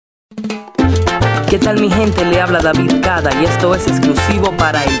¿Qué tal mi gente? Le habla David Kada y esto es exclusivo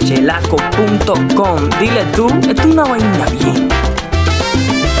para el chelaco.com. Dile tú, esto es una vaina bien.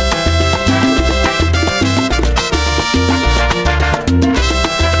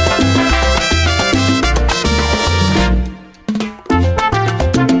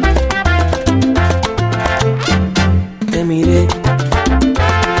 Te miré,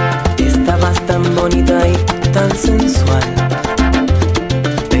 estabas tan bonita y tan sensual.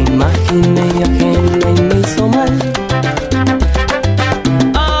 Te imaginé ajena y me hizo mal.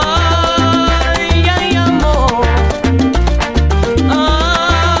 Ay, ay, amor.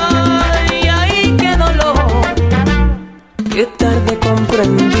 Ay, ay, qué dolor. Qué tarde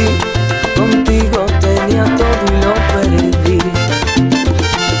comprendí, contigo tenía todo y lo perdí.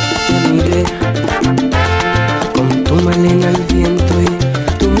 Te miré, con tu melena al viento y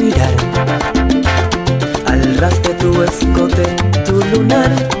tu mirar, al ras de tu escote, tu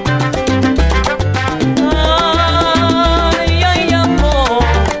lunar. Ay, ay, amor.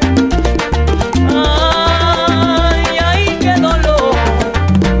 Ay, ay, qué dolor.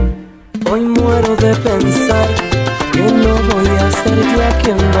 Hoy muero de pensar que no voy a ser yo a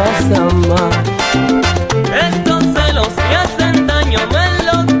quien vas a amar. Estos celos me hacen daño, me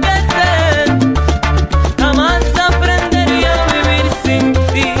enloquecen. Jamás aprendería a vivir sin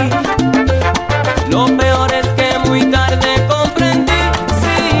ti. Lo peor es que muy tarde comprendí.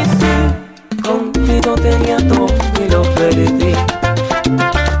 Sí, sí, contigo tenía todo y lo perdí.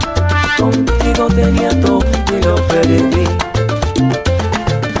 Contigo tenía todo y lo perdí.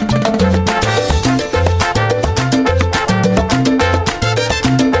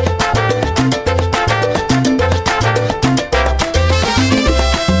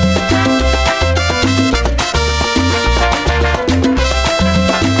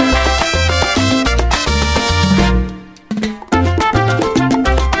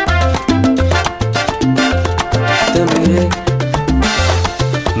 Te miré,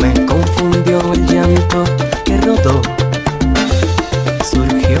 me confundió el llanto que rodó.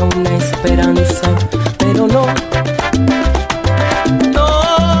 Surgió una esperanza, pero no. No,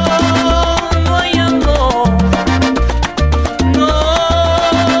 no hay amor.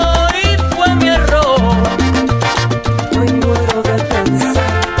 No, y fue mi error. Hoy muero de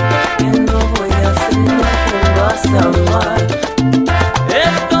pensar que no voy a ser lo que vas a amar.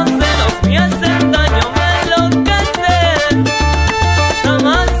 Estos celos me hacen daño, me enloquecen.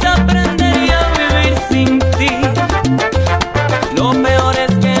 Jamás aprendería a vivir sin ti. Lo peor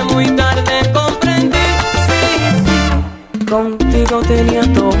es que muy tarde comprendí. Sí, sí, contigo tenía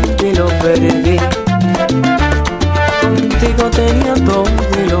todo y lo perdí. Contigo tenía todo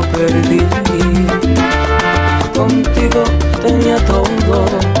y lo perdí. Contigo tenía todo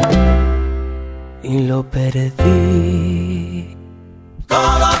y lo perdí.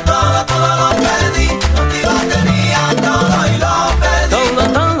 Todo lo perdí, contigo tenía todo y lo perdí.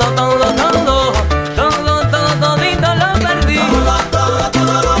 Todito lo perdí.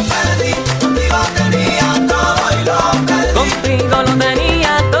 Todo lo perdí, contigo tenía todo y lo perdí. Contigo lo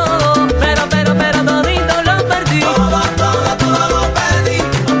tenía todo, pero todito lo perdí. Todo lo perdí,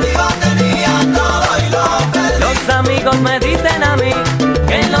 contigo tenía todo y lo perdí. Los amigos me dicen a mí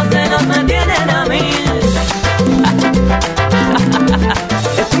que los celos me tienen a mí.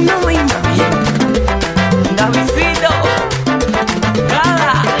 Es una vaina bien. Davidcito,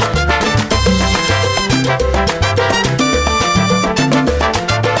 Kada.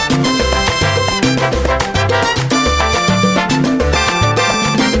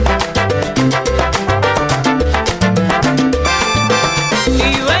 Y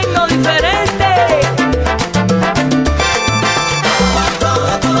vengo diferente.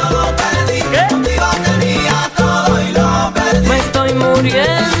 Todo lo perdí, ¿Qué? contigo tenía todo y lo perdí. Me estoy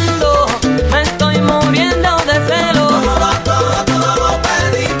muriendo de celos. Todo lo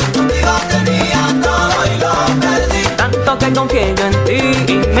perdí, contigo tenía todo y lo perdí. Tanto que confío en ti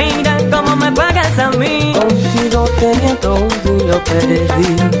y mira cómo me pagas a mí. Contigo tenía todo y lo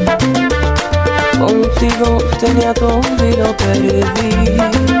perdí. Contigo tenía todo y lo perdí.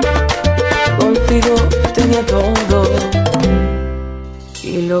 Contigo tenía todo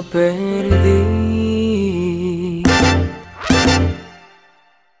y lo perdí.